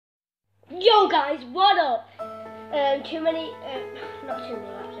Yo guys, what up? Not too many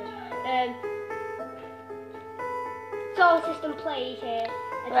lapses. Solar System plays here.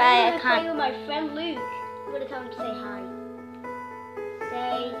 And Right, I'm playing with my friend Luke. I'm gonna tell him to say hi.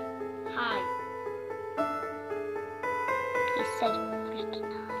 Say hi. He said freaking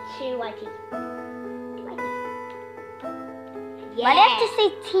hi. To Whitey. Yeah. Why do you have to say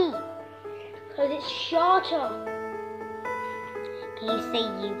T? Because it's shorter. Can you say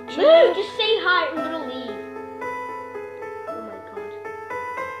YouTube? No, just say hi. I'm gonna leave. Oh my god.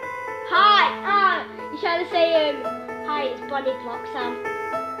 Hi. You trying to say hi? It's Bonnie Block Sam.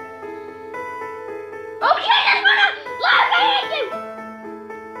 Okay, that's what I hate you.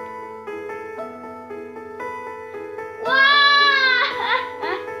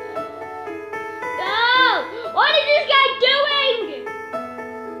 No! What is this guy doing?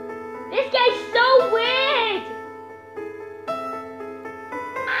 This guy's so weird.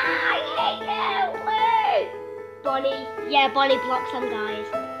 I hate you, please. Bonnie, yeah, Bonnie blocks them guys.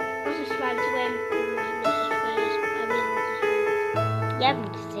 I'll subscribe to him. You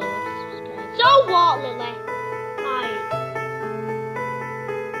haven't subscribed. So what, Lily? Hi.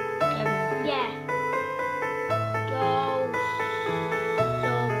 Yeah. Go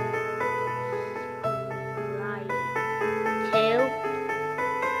subscribe. 2.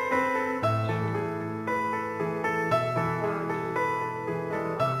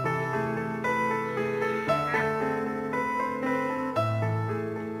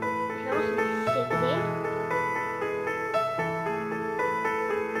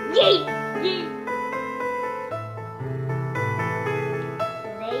 Yeet! Yeet!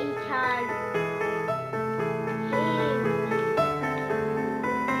 They can hear me.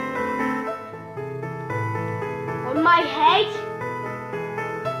 On my head?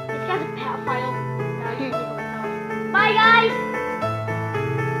 This guy's a pedophile. Bye guys!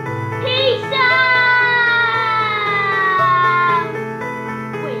 Peace out!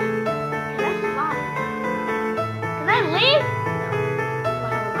 Wait, can I survive? Can I live?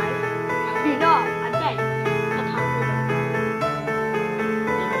 No, I'm dead. I can't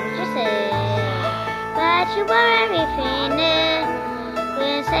Just say that you were everything new.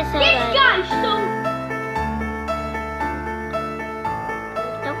 Princess of This guy's so...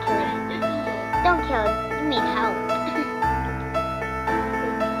 Don't kill him. Don't kill him. You need help.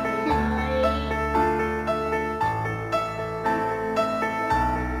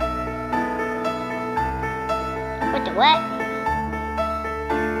 What the what?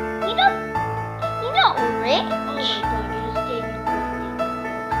 You're not rich. Oh my god, you just gave me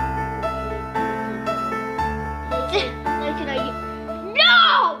No!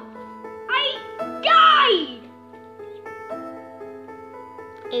 I died!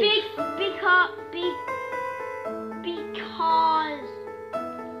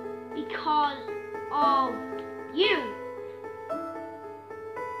 Because of you.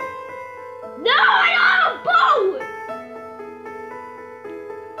 No, I don't have a boat!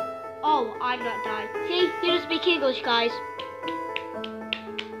 Oh, I'm not dying. See, you don't speak English, guys.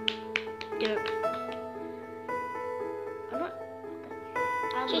 Derp. I'm not.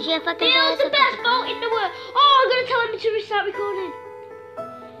 Did you fucking Bill's the best boat in the world. Oh, I'm gonna tell him to restart recording.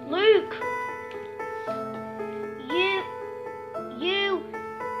 Luke, you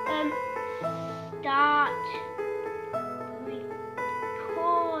start recording.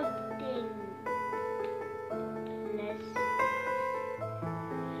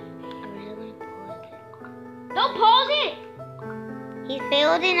 Don't pause it! He's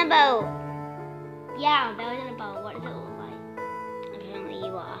building a boat. Yeah, I'm building a boat. What does it look like? Apparently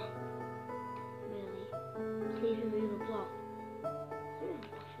you are. Really? Please remove a block.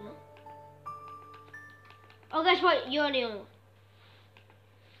 Oh, guess what? You're the only one.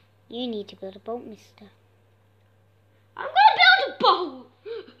 You need to build a boat, mister. I'm gonna build a boat!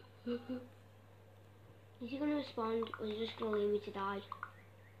 Is he gonna respond or is he just gonna leave me to die?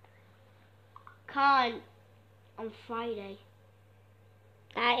 Can't. On Friday.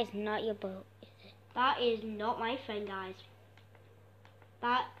 That is not your boat, is it? That is not my friend, guys.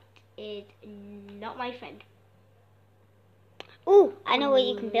 That is not my friend. Ooh, I know what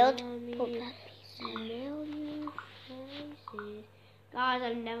you can build. Put that piece there. Million faces. Guys,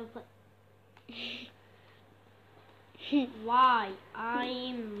 I've never put. Why?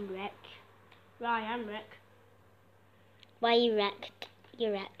 I'm wreck. Right, I'm wreck. Why you wrecked?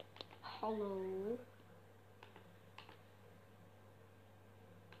 You're wrecked. Hello.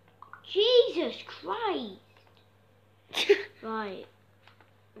 Jesus Christ. Right.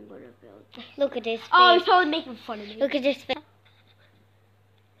 I'm gonna build this. Look at this. Oh, he's face. probably making fun of me. Look at this.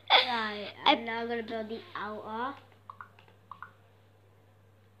 Right, I'm now gonna build the outer.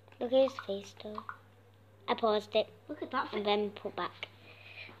 Look at his face though. I paused it Look at that and face. then put back.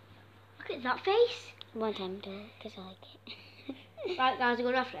 Look at that face. One time though, because I like it. Right, guys, I'm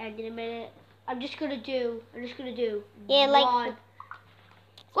gonna have to end in a minute. I'm just gonna do. Yeah, like. one.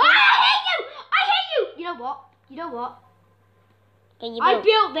 Why? I hate you! I hate you! You know what? Can you I build?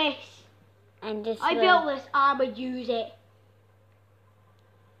 built this. And this. I built this. I'ma use it.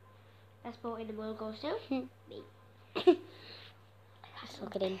 Let's put in the world goes to me. Just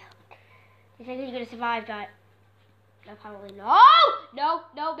look at him. You think he's gonna survive that? No, probably no.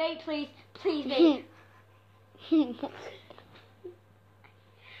 No, mate, please, mate.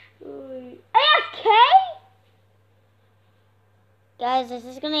 AFK? Guys, this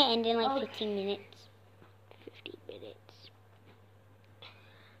is gonna end in like Okay. 15 minutes. 15 minutes.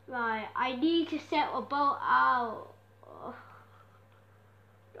 Right, I need to set a boat out.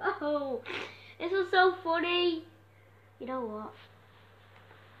 Oh, this was so funny. You know what?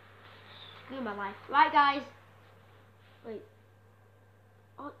 Screw my life. Right, guys. Wait.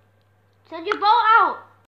 Oh, send your boat out.